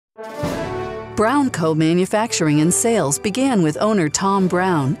BrownCo manufacturing and sales began with owner Tom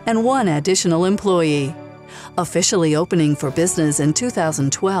Brown and one additional employee. Officially opening for business in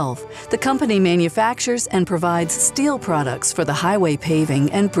 2012, the company manufactures and provides steel products for the highway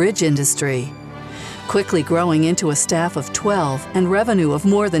paving and bridge industry. Quickly growing into a staff of 12 and revenue of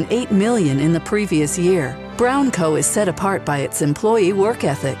more than $8 million in the previous year, BrownCo is set apart by its employee work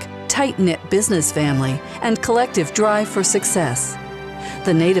ethic, tight-knit business family, and collective drive for success.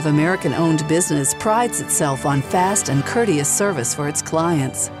 The Native American-owned business prides itself on fast and courteous service for its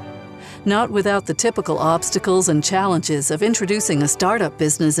clients. Not without the typical obstacles and challenges of introducing a startup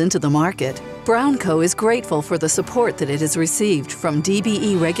business into the market, BrownCo is grateful for the support that it has received from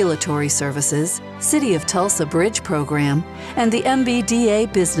DBE Regulatory Services, City of Tulsa Bridge Program, and the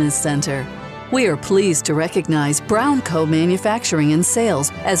MBDA Business Center. We are pleased to recognize BrownCo Manufacturing and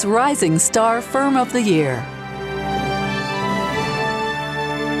Sales as Rising Star Firm of the Year.